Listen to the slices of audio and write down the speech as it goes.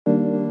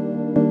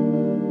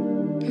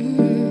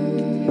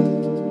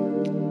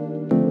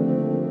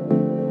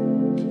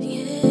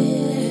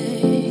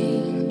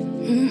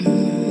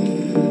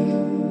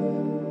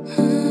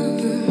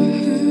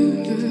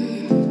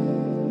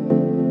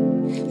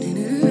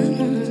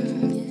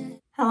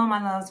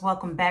my loves,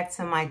 welcome back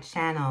to my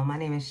channel. My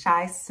name is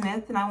Shy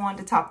Smith and I wanted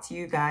to talk to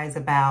you guys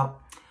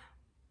about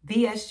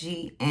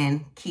VSG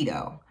and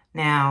keto.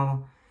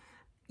 Now,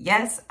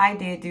 yes, I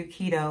did do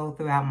keto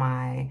throughout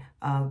my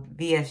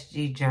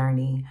VSG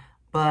journey,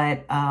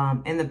 but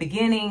in the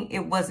beginning,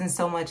 it wasn't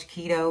so much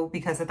keto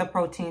because of the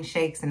protein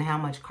shakes and how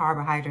much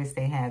carbohydrates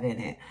they have in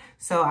it.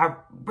 So I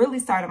really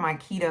started my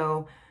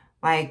keto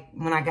like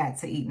when I got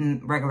to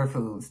eating regular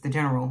foods, the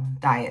general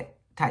diet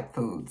type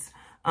foods.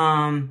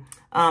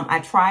 I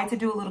tried to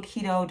do a little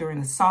keto during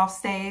the soft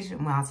stage,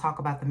 and I'll talk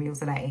about the meals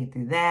that I ate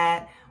through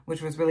that,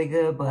 which was really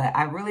good, but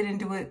I really didn't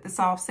do it the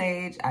soft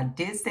stage. I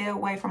did stay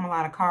away from a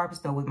lot of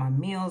carbs though with my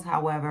meals.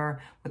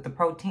 However, with the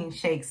protein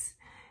shakes,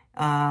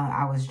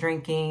 I was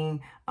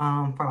drinking,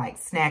 for like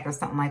snack or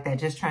something like that,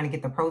 just trying to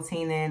get the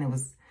protein in. It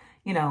was,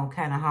 you know,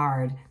 kind of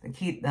hard.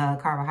 The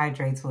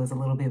carbohydrates was a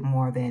little bit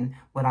more than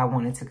what I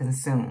wanted to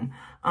consume.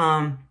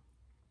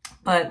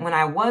 But when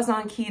I was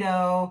on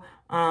keto,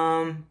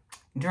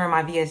 during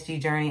my VSG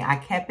journey, I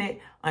kept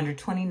it under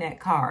 20 net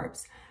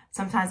carbs.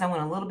 Sometimes I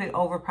went a little bit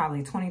over,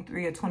 probably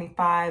 23 or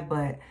 25,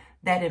 but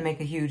that didn't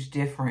make a huge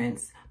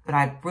difference. But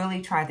I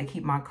really tried to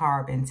keep my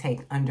carb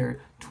intake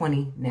under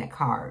 20 net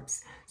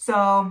carbs.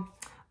 So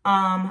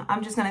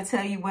I'm just going to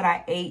tell you what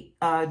I ate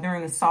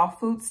during the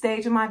soft food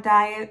stage of my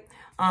diet,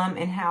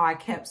 and how I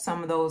kept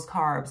some of those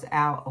carbs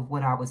out of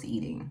what I was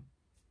eating.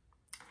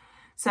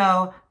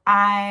 So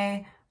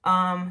I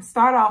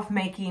start off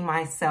making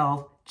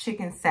myself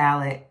chicken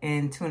salad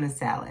and tuna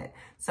salad.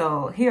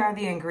 So here are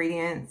the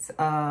ingredients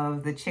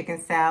of the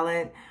chicken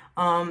salad.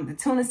 The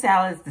tuna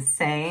salad is the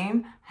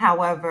same.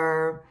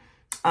 However,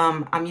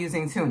 I'm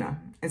using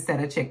tuna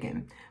instead of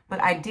chicken.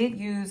 But I did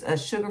use a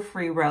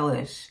sugar-free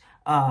relish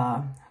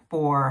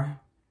for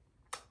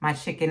my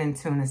chicken and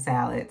tuna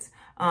salads.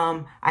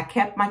 I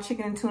kept my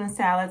chicken and tuna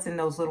salads in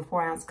those little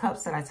 4-ounce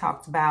cups that I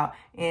talked about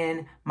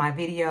in my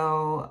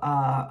video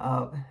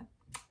of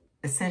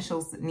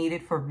essentials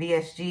needed for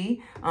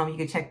VSG. You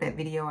can check that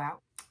video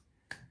out.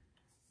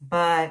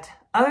 But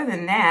other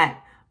than that,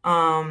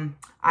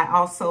 I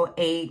also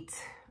ate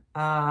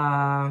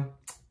the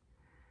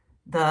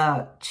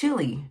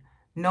chili,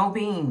 no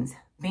beans,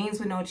 beans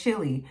with no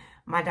chili.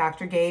 My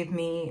doctor gave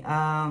me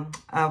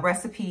a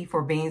recipe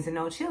for beans and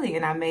no chili,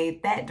 and I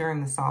made that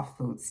during the soft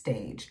food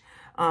stage.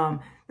 The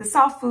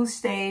soft food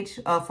stage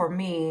for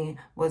me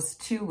was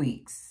 2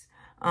 weeks.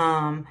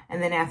 And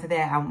then after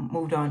that, I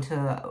moved on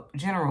to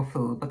general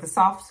food. But the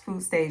soft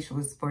food stage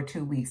was for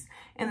 2 weeks.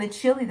 And the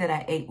chili that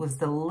I ate was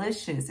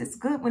delicious. It's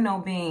good with no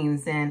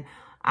beans. And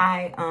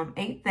I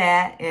ate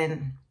that,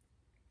 and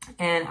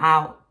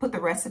I'll put the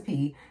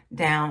recipe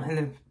down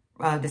in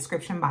the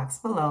description box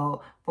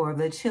below for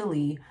the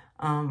chili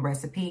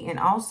recipe, and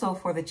also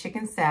for the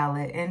chicken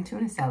salad and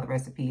tuna salad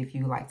recipe if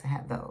you like to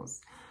have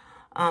those.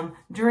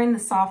 During the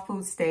soft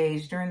food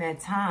stage, during that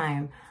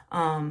time,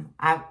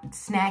 I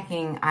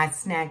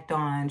snacked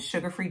on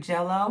sugar-free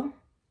Jell-O.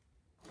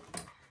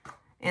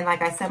 And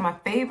like I said, my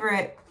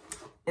favorite,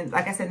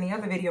 like I said in the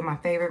other video, my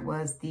favorite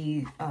was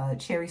the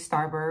cherry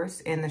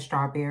starburst and the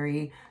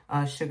strawberry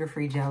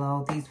sugar-free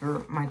Jell-O. These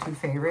were my two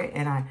favorite,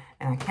 and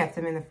I kept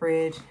them in the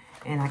fridge,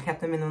 and I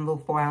kept them in the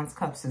little 4-ounce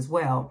cups as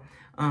well.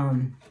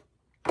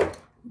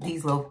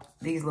 These little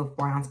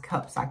 4-ounce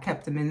cups, I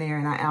kept them in there,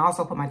 and I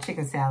also put my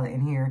chicken salad in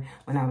here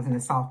when I was in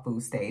the soft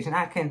food stage. And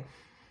I can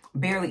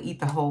barely eat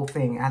the whole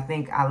thing. I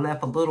think I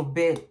left a little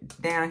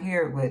bit down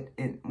here, but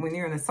when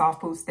you're in the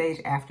soft food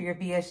stage after your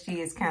VSG,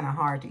 it's kind of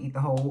hard to eat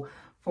the whole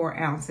 4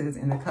 ounces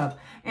in the cup.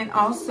 And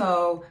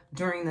also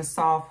during the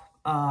soft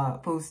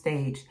food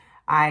stage,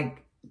 I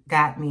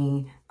got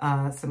me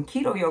some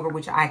keto yogurt,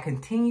 which I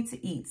continue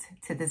to eat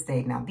to this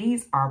day. Now,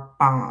 these are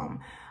bomb.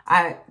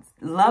 I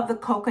love the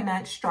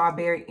coconut,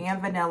 strawberry,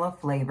 and vanilla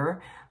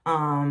flavor.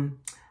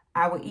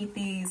 I would eat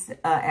these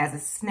as a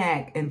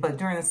snack, but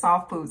during the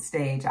soft food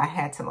stage, I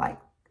had to like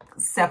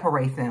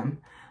separate them.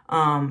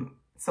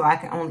 So I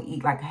can only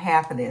eat like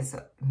half of this,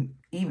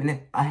 even if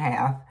a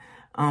half,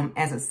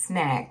 as a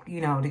snack,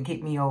 you know, to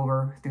get me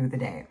over through the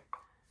day.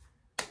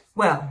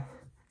 Well,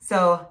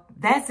 so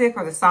that's it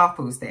for the soft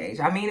food stage.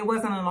 I mean, it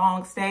wasn't a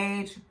long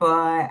stage,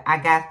 but I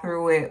got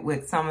through it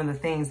with some of the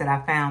things that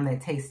I found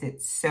that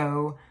tasted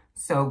so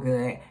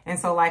good. And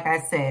so, like I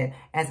said,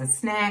 as a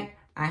snack,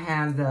 I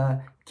have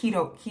the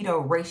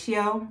keto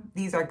ratio.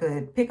 These are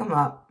good. Pick them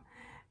up.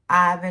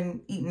 I've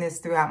been eating this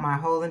throughout my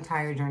whole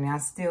entire journey. I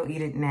still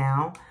eat it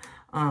now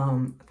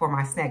for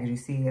my snack. As you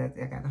see,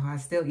 I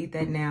still eat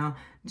that now.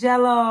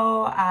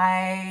 Jell-O,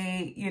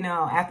 you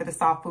know, after the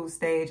soft food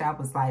stage, I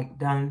was like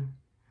done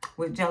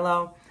with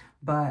Jell-O,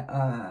 but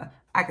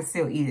I could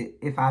still eat it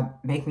if I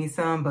make me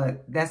some,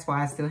 but that's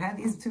why I still have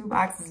these 2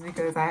 boxes,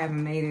 because I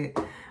haven't made it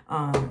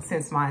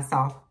since my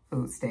soft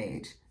food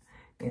stage.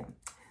 Yeah.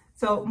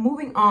 So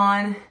moving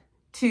on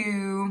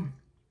to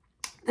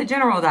the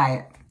general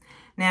diet.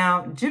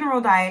 Now,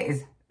 general diet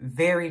is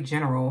very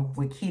general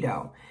with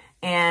keto,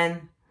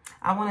 and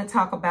I want to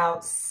talk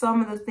about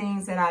some of the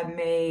things that I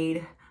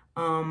made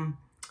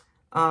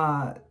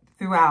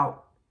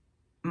throughout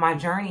my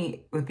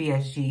journey with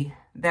VSG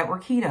that were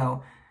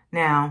keto.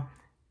 Now,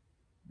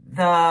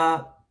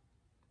 the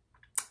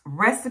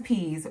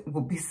recipes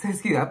will be,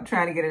 excuse me, I'm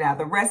trying to get it out.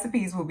 The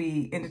recipes will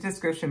be in the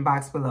description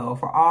box below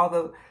for all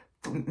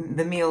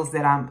the meals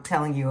that I'm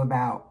telling you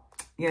about,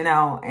 you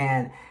know,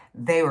 and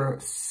they were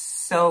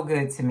so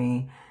good to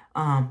me.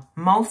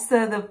 Most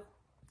of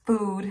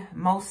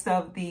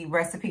the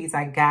recipes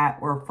I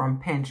got were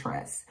from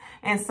Pinterest,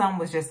 and some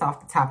was just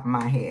off the top of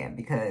my head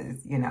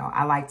because, you know,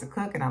 I like to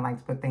cook and I like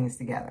to put things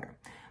together.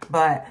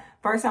 But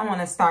first I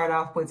want to start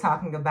off with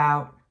talking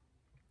about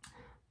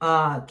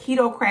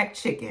keto cracked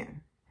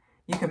chicken.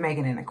 You can make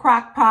it in a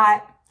crock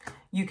pot.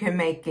 You can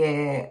make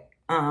it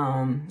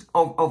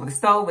over the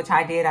stove, which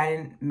I did. I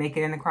didn't make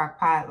it in the crock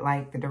pot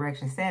like the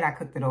directions said. I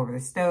cooked it over the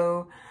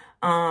stove.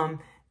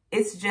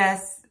 It's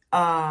just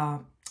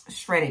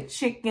shredded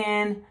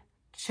chicken,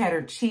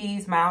 cheddar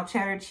cheese, mild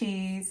cheddar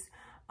cheese.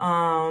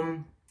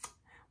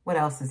 What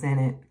else is in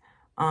it?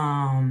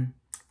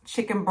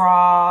 Chicken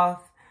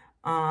broth.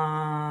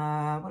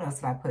 What else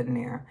did I put in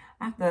there?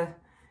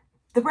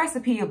 The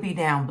recipe will be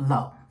down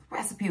below.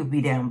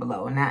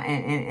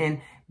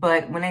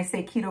 But when they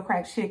say keto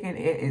cracked chicken,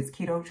 it is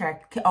keto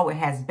cracked. Oh, it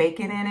has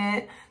bacon in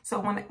it. So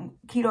when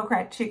keto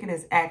cracked chicken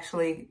is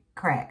actually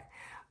cracked.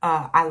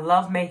 I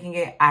love making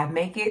it. I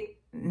make it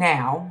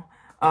now,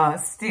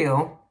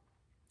 still.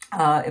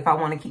 If I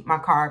want to keep my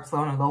carbs low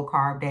on a low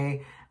carb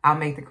day, I'll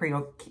make the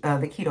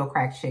keto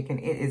cracked chicken.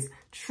 It is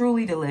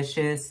truly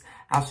delicious.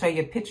 I'll show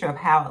you a picture of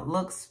how it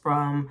looks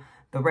from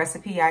the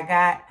recipe I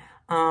got.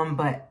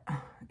 But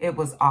it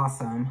was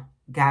awesome.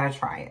 Gotta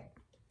try it.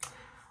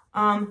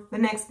 The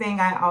next thing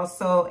I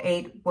also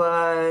ate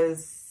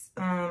was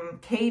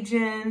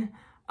Cajun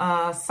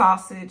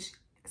sausage,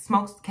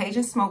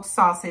 Cajun smoked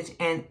sausage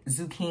and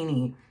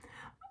zucchini.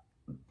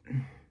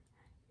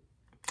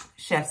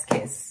 Chef's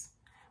kiss.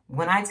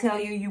 When I tell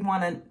you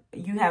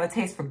you have a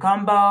taste for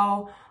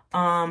gumbo,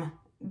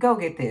 go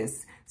get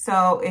this.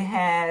 So it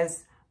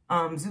has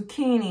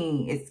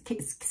zucchini.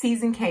 It's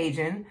seasoned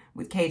Cajun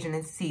with Cajun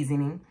and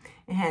seasoning.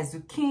 It has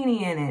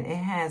zucchini in it. It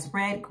has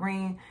red,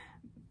 green,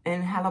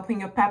 and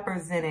jalapeno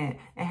peppers in it.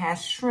 It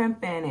has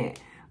shrimp in it.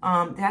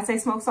 Did I say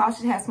smoked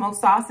sausage? It has smoked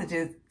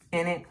sausages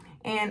in it.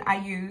 And I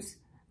use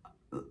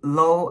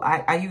low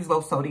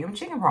sodium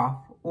chicken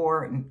broth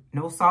or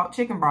no salt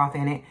chicken broth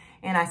in it.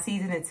 And I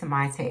season it to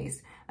my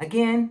taste.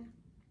 Again,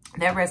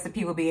 that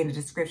recipe will be in the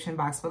description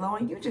box below.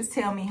 And you just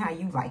tell me how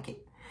you like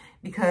it.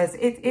 Because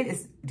it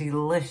is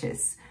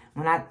delicious.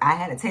 When I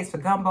had a taste for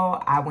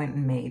gumbo, I went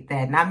and made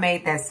that. And I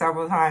made that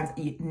several times.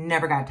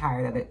 Never got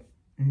tired of it.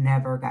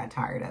 Never got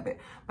tired of it.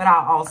 But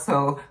I'll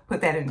also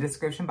put that in the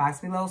description box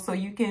below so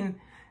you can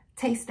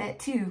taste that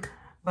too.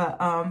 But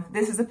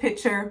this is a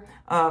picture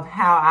of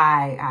how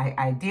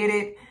I did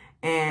it.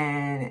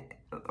 And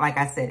like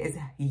I said, it's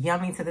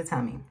yummy to the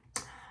tummy.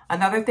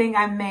 Another thing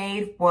I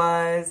made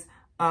was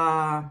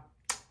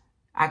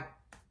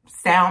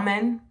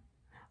salmon,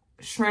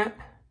 shrimp,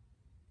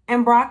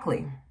 and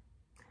broccoli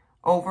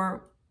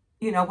over,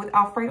 you know, with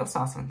Alfredo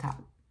sauce on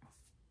top.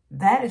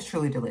 That is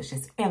truly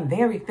delicious and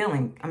very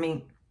filling. I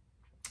mean,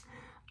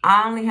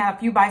 I only had a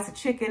few bites of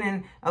chicken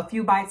and a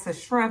few bites of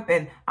shrimp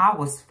and I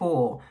was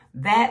full.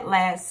 That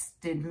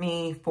lasted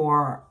me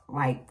for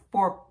like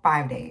 4 or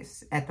 5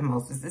 days at the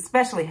most,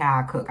 especially how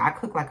I cook. I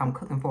cook like I'm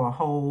cooking for a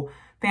whole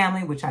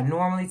family, which I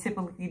normally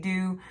typically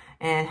do,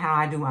 and how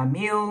I do my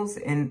meals.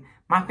 And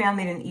my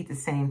family didn't eat the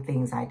same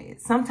things I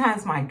did.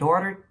 Sometimes my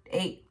daughter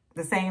ate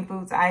the same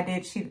foods I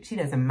did. She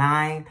doesn't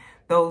mind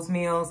those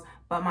meals.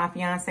 But my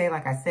fiance,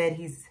 like I said,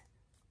 he's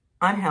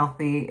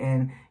unhealthy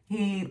and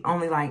he's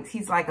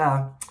like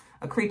a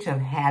creature of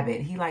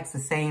habit. He likes the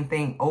same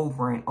thing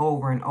over and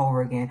over and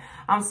over again.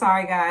 I'm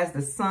sorry, guys.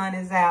 The sun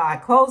is out. I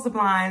closed the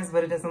blinds,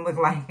 but it doesn't look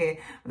like it.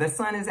 The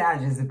sun is out,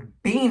 just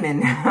beaming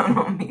down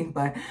on me.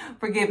 But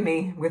forgive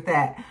me with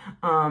that.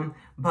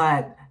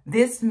 But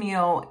this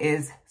meal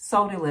is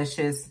so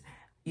delicious.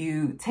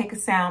 You take a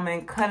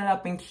salmon, cut it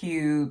up in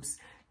cubes,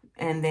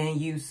 and then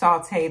you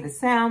saute the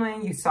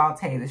salmon, you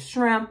saute the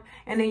shrimp,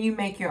 and then you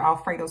make your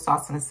Alfredo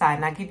sauce on the side.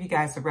 And I give you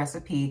guys the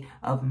recipe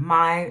of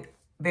my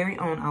very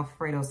own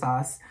Alfredo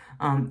sauce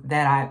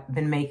that I've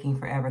been making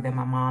forever that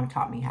my mom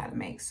taught me how to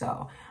make.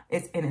 So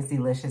it's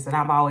delicious. And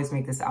I've always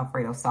made this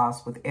Alfredo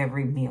sauce with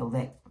every meal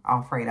that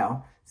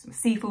Alfredo, some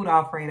seafood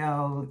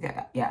Alfredo.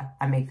 Yeah,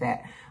 I make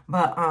that.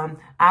 But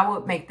I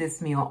would make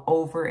this meal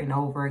over and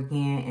over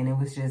again. And it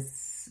was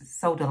just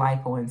so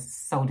delightful and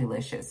so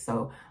delicious.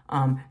 So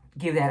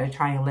give that a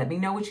try and let me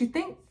know what you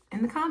think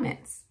in the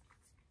comments.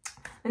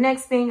 The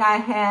next thing I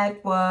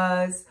had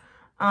was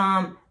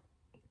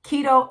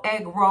keto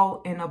egg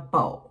roll in a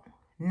bowl.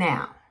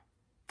 Now,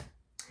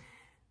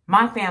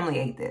 my family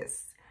ate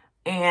this.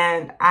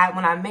 And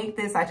when I make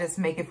this, I just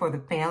make it for the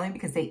family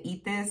because they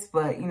eat this.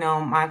 But, you know,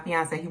 my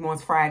fiance, he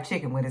wants fried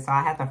chicken with it. So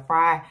I have to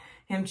fry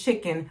him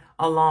chicken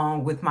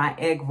along with my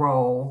egg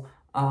roll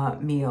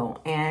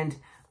meal. And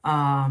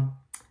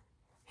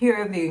here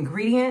are the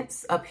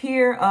ingredients up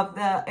here of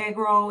the egg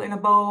roll in a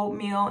bowl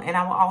meal. And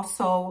I will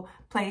also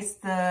place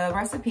the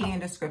recipe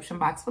in the description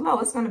box below.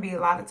 It's going to be a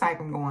lot of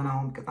typing going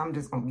on because I'm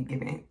just going to be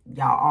giving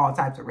y'all all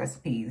types of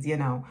recipes, you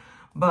know.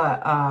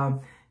 But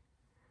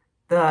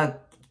the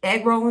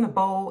egg roll in a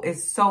bowl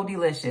is so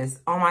delicious.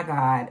 Oh my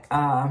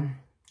God.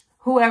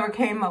 Whoever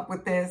came up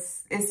with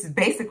this, it's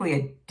basically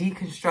a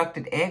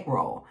deconstructed egg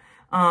roll.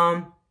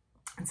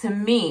 To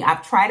me,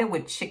 I've tried it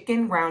with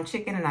chicken, ground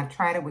chicken, and I've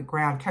tried it with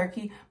ground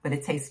turkey, but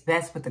it tastes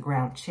best with the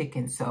ground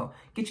chicken. So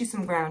get you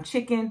some ground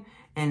chicken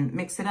and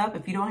mix it up.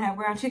 If you don't have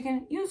ground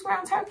chicken, use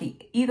ground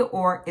turkey. Either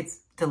or,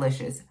 it's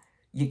delicious.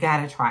 You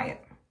gotta try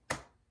it.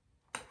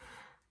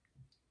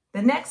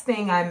 The next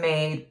thing I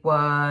made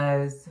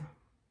was,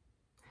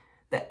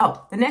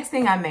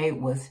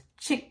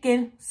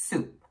 chicken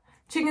soup.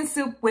 Chicken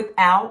soup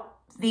without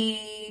the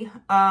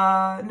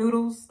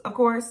noodles, of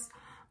course.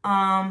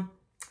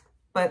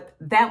 But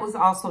that was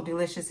also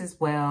delicious as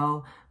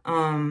well.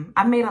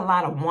 I made a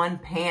lot of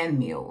one-pan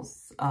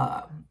meals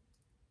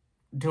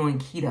doing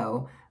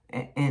keto,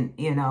 and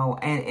you know,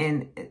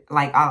 and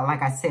like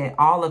I said,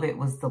 all of it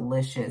was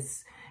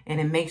delicious, and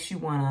it makes you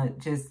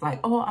want to just like,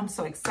 oh, I'm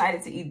so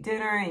excited to eat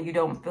dinner, and you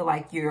don't feel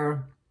like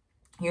you're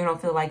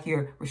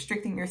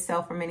restricting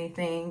yourself from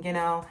anything, you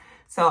know.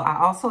 So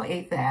I also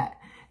ate that,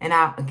 and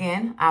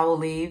I will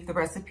leave the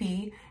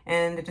recipe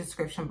in the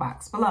description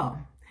box below.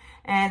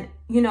 And,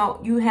 you know,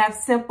 you have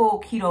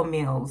simple keto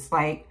meals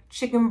like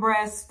chicken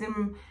breast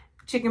and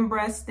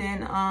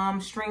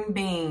string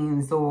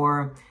beans,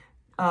 or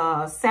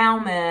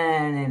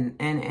salmon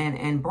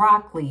and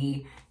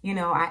broccoli. You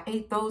know, I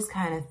ate those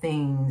kind of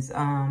things.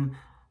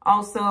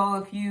 Also,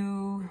 if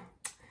you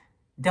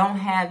don't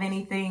have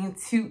anything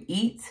to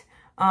eat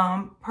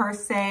per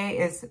se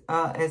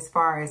as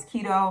far as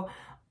keto,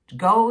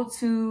 go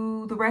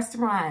to the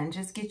restaurant and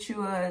just get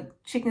you a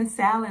chicken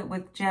salad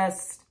with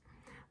just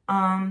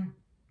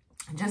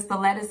the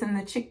lettuce and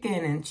the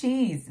chicken and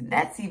cheese.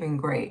 That's even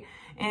great.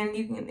 And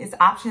it's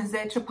options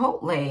at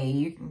Chipotle.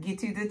 You can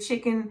get you the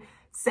chicken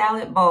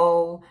salad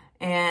bowl,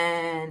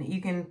 and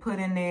you can put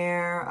in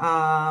there,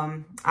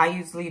 I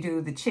usually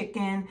do the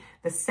chicken,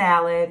 the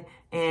salad,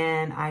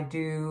 and I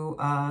do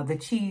the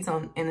cheese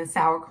in the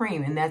sour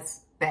cream. And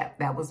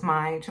that was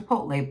my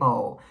Chipotle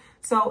bowl.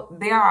 So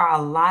there are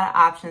a lot of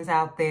options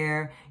out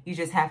there. You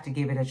just have to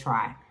give it a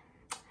try.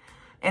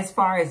 As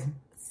far as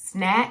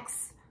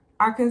snacks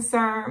are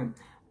concerned,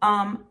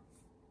 I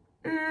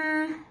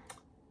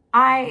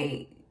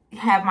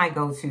have my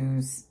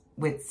go-tos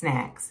with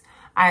snacks.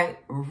 I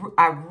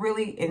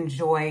really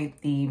enjoy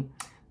the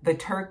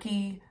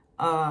turkey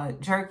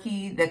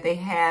jerky that they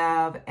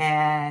have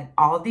at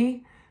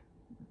Aldi.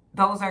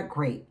 Those are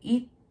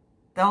great.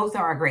 Those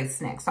are a great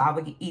snack. So I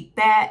would eat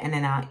that, and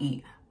then I'll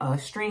eat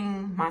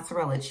string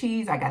mozzarella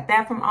cheese. I got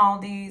that from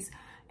Aldi's,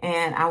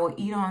 and I will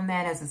eat on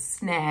that as a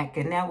snack.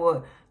 And that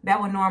would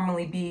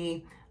normally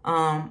be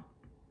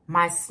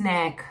my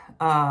snack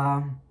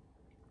that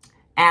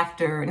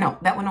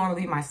would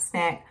normally be my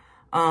snack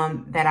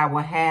that I will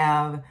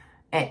have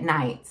at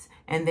night.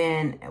 And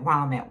then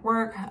while I'm at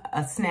work,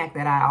 a snack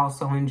that I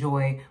also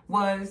enjoy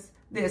was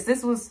this.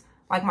 This was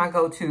like my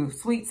go-to,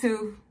 sweet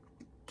tooth,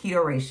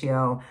 keto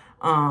ratio.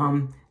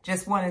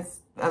 Just wanted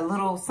a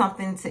little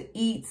something to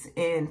eat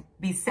and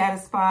be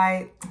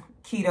satisfied,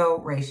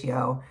 keto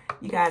ratio.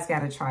 You guys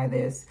got to try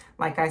this.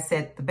 Like I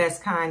said, the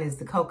best kind is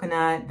the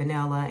coconut,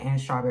 vanilla, and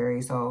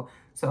strawberry. So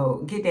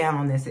get down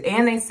on this.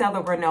 And they sell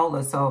the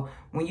granola. So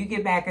when you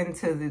get back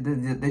into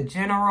the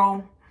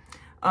general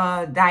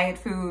diet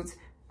foods,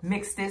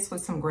 mix this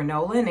with some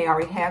granola. And they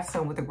already have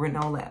some with the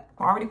granola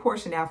already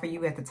portioned out for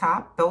you at the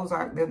top. Those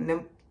are,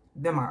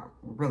 them are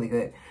really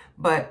good.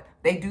 But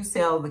they do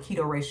sell the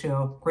keto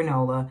ratio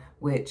granola,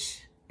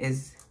 which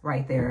is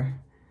right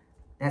there.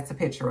 That's a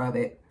picture of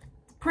it.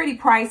 Pretty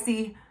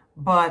pricey,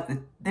 but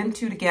them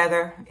two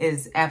together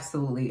is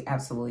absolutely,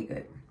 absolutely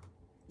good.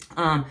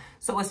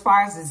 So as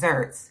far as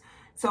desserts,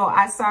 so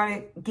I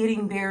started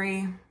getting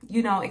very,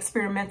 you know,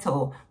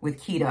 experimental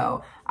with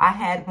keto.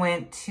 I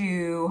went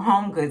to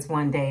Home Goods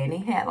one day, and they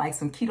had like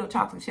some keto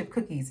chocolate chip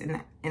cookies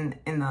in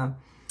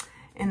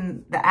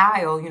the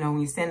aisle, you know,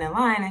 when you stand in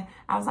line. And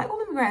I was like, well,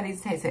 let me grab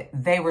these and taste it.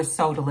 They were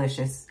so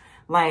delicious.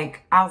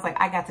 Like, I was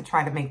like, I got to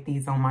try to make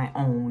these on my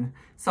own.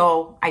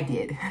 So I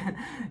did.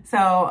 So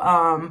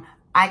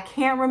I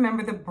can't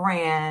remember the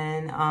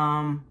brand.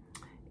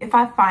 If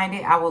I find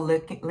it, I will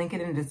link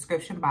it in the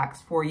description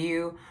box for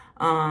you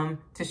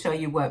to show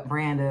you what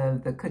brand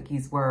of the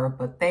cookies were.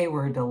 But they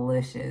were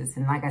delicious.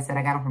 And like I said,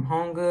 I got them from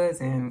Home Goods,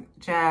 and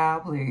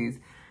child, please.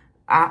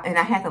 And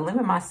I had to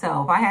limit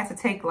myself. I had to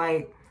take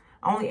like,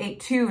 I only ate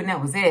 2, and that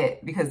was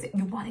it, because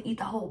you want to eat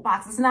the whole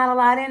box. It's not a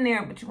lot in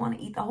there, but you want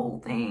to eat the whole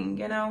thing,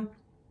 you know?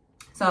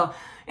 So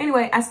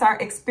anyway, I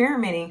started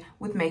experimenting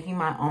with making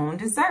my own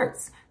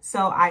desserts.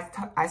 So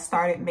I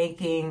started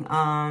making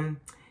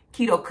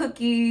keto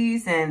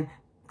cookies and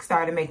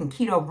started making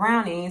keto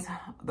brownies.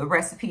 The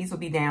recipes will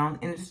be down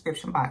in the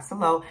description box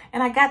below.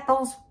 And I got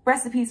those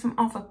recipes from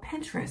off of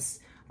Pinterest.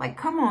 Like,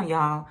 come on,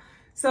 y'all.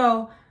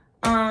 So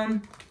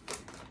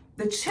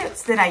The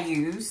chips that I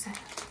use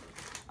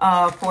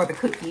for the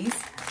cookies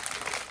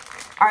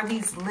are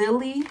these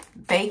Lily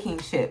baking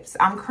chips.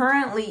 I'm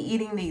currently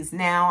eating these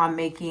now. I'm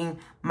making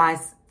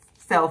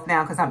myself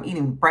now because I'm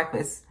eating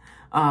breakfast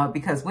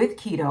because with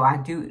keto, I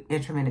do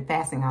intermittent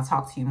fasting. I'll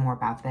talk to you more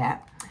about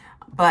that.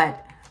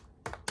 But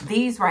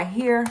these right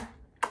here,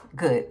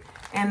 good.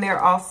 And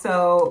they're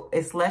also,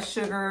 it's less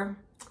sugar,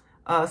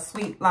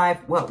 sweet life.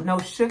 Well, no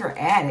sugar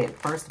added,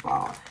 first of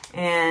all.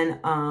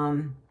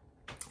 And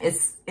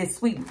it's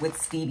sweetened with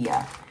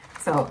stevia.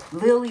 So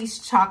Lily's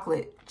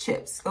chocolate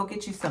chips. Go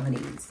get you some of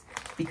these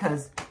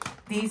because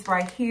these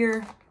right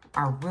here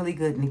are really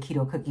good in the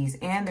keto cookies,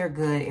 and they're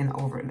good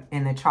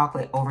in the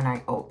chocolate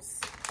overnight oats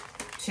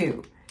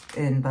too.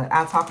 But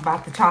I'll talk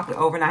about the chocolate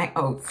overnight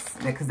oats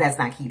because that's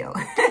not keto.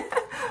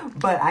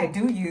 But I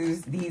do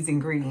use these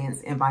ingredients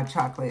in my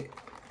chocolate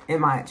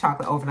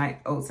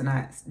overnight oats, and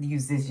I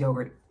use this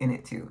yogurt in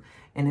it too.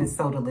 And it's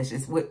so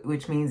delicious,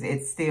 which means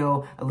it's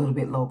still a little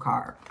bit low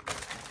carb.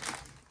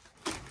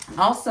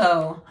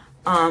 Also,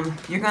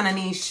 you're gonna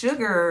need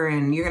sugar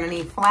and you're gonna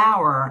need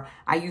flour.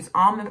 I use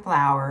almond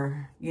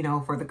flour, you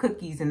know, for the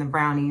cookies and the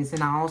brownies,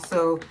 and I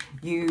also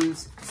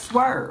use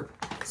Swerve.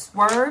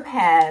 Swerve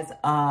has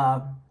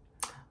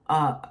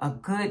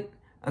good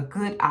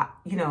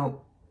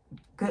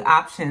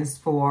options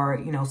for,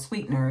 you know,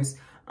 sweeteners.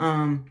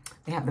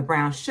 They have the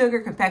brown sugar,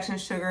 confection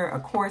sugar,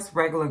 of course,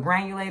 regular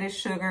granulated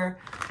sugar.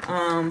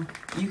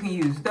 You can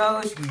use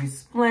those, you can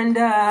use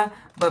Splenda,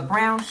 but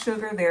brown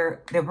sugar,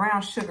 their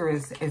brown sugar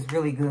is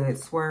really good.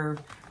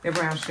 Swerve, their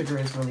brown sugar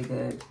is really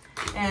good.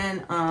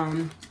 And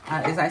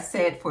as I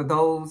said, for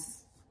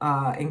those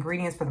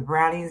ingredients for the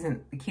brownies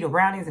and the keto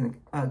brownies and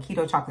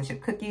keto chocolate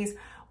chip cookies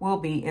will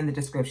be in the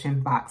description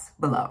box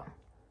below.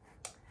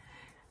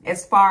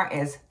 As far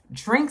as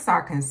drinks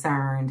are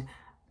concerned,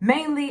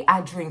 mainly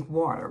I drink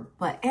water,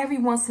 but every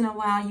once in a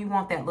while you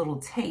want that little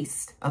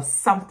taste of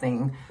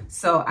something.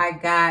 So I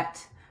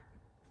got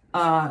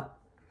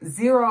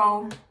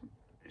 0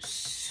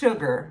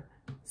 sugar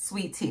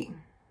sweet tea.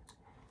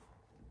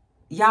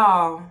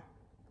 Y'all,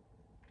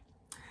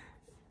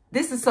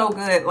 this is so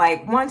good.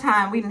 Like one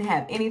time we didn't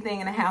have anything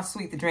in the house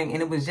sweet to drink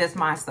and it was just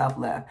my stuff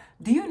left.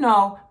 Do you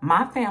know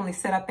my family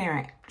sat up there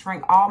and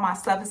drank all my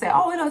stuff and said,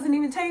 oh, it doesn't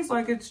even taste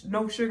like it's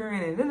no sugar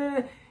in it.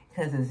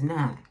 Because it's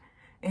not.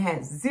 It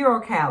has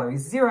 0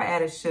 calories, 0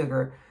 added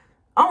sugar.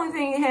 Only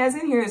thing it has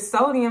in here is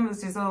sodium.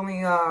 It's just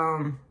only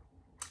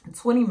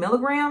 20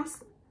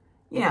 milligrams.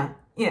 Yeah.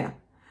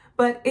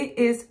 But it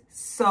is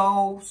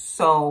so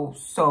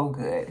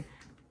good.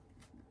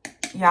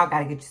 Y'all got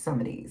to get you some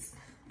of these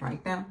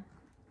right there.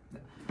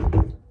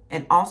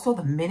 And also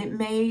the Minute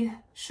Maid,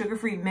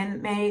 sugar-free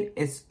Minute Maid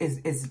is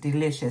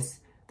delicious.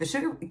 The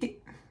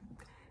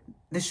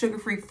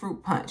sugar-free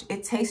fruit punch.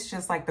 It tastes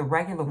just like the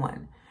regular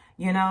one,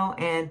 you know,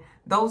 and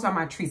those are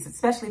my treats,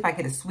 especially if I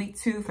get a sweet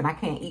tooth and I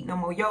can't eat no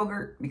more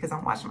yogurt because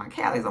I'm watching my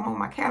calories. I'm on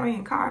my calorie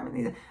and carb.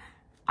 And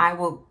I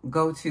will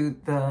go to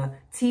the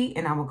tea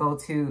and I will go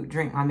to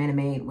drink my Minute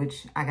Maid,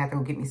 which I got to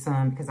go get me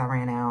some because I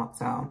ran out.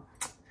 So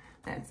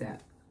that's it.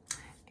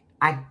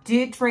 I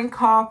did drink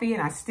coffee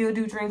and I still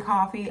do drink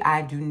coffee.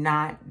 I do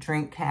not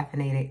drink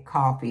caffeinated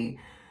coffee.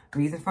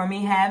 Reason for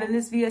me having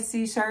this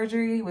VSG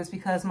surgery was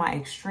because my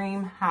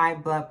extreme high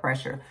blood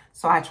pressure.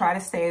 So I try to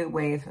stay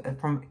away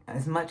from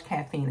as much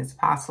caffeine as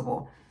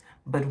possible.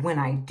 But when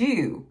I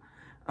do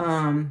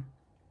caffeinated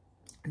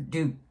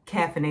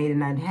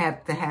and I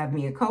have to have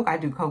me a Coke, I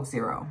do Coke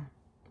Zero,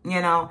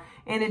 you know,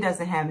 and it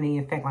doesn't have any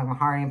effect like my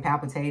heart ain't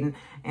palpitating.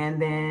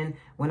 And then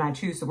when I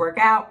choose to work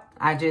out,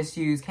 I just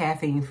use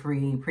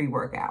caffeine-free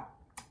pre-workout.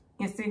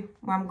 You see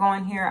where I'm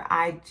going here?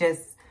 I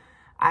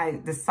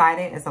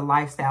decided as a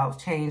lifestyle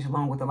change,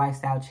 along with the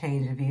lifestyle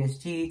change of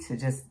VSG, to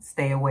just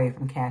stay away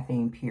from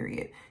caffeine,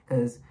 period.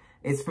 Because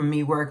it's from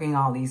me working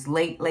all these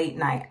late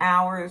night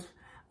hours,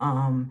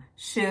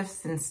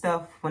 shifts and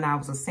stuff when I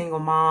was a single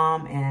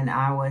mom, and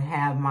I would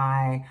have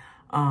my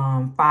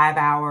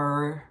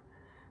 5-hour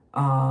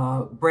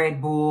Red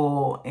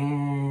Bull,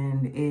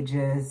 and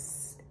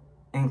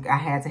and I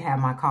had to have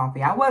my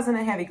coffee. I wasn't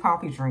a heavy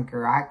coffee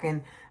drinker. I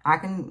can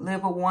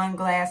live with 1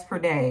 glass per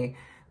day,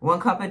 1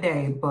 cup a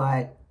day,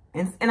 but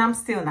and I'm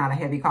still not a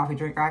heavy coffee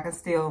drinker. I can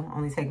still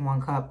only take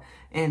 1 cup,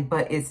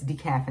 but it's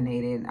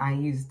decaffeinated. I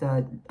use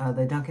the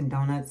Dunkin'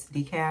 Donuts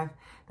decaf.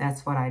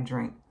 That's what I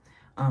drink.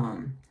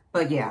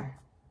 But yeah,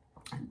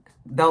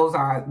 those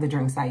are the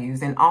drinks I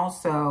use. And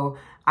also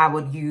I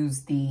would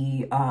use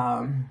the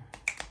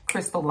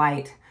Crystal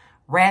Light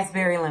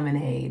raspberry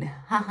lemonade.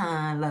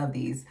 I love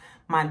these.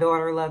 My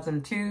daughter loves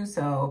them too.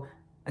 So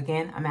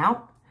again, I'm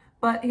out.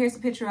 But here's a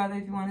picture of it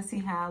if you want to see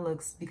how it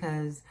looks,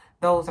 because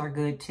those are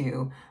good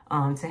too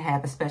to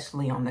have,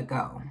 especially on the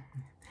go.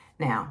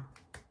 Now,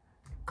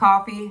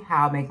 coffee,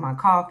 how I make my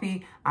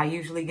coffee. I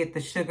usually get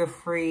the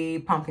sugar-free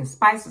pumpkin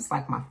spice. It's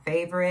like my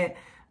favorite.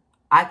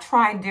 I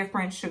try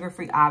different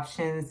sugar-free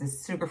options. The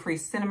sugar-free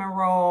cinnamon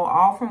roll,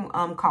 all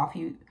from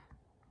coffee.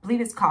 I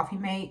believe it's Coffee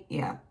Mate.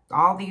 Yeah.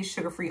 all these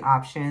sugar-free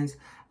options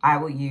I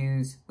will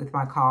use with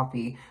my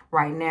coffee.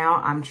 Right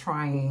now, I'm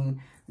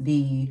trying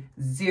the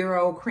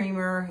zero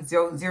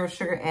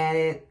sugar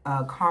added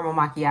caramel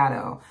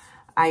macchiato.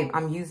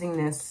 I'm using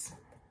this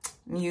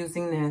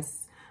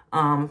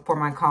for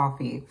my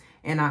coffee.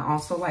 And I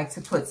also like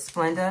to put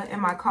Splenda in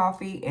my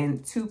coffee,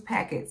 and 2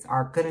 packets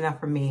are good enough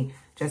for me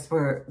just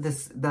for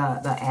this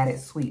the added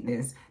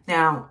sweetness.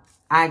 Now,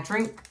 I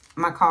drink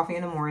my coffee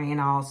in the morning, and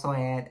I also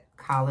add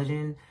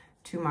collagen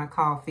to my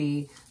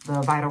coffee,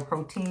 the vital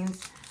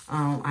proteins.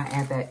 I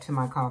add that to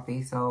my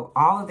coffee. So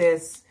all of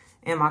this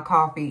in my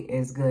coffee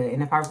is good.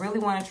 And if I really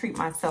want to treat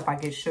myself, I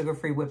get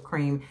sugar-free whipped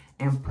cream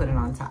and put it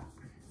on top.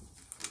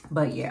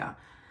 But yeah,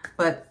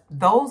 but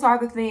those are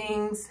the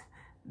things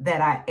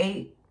that I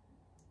ate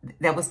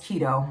that was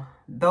keto.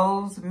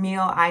 Those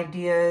meal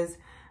ideas,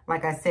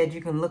 like I said,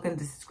 you can look in the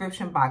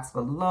description box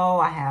below.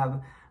 I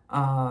have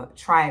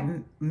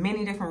tried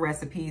many different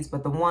recipes,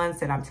 but the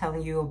ones that I'm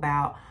telling you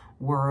about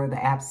were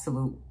the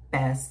absolute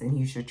best, and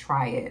you should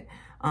try it.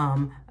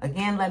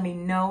 Again, let me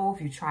know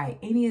if you try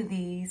any of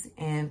these,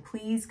 and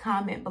please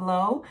comment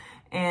below.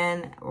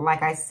 And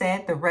like I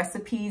said, the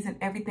recipes and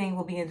everything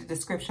will be in the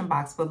description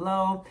box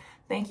below.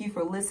 Thank you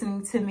for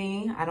listening to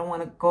me. I don't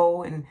want to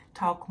go and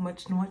talk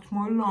much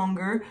more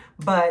longer,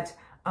 but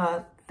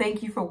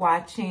thank you for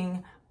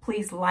watching.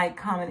 Please like,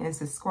 comment, and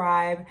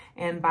subscribe.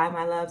 And bye,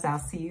 my loves. I'll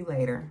see you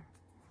later.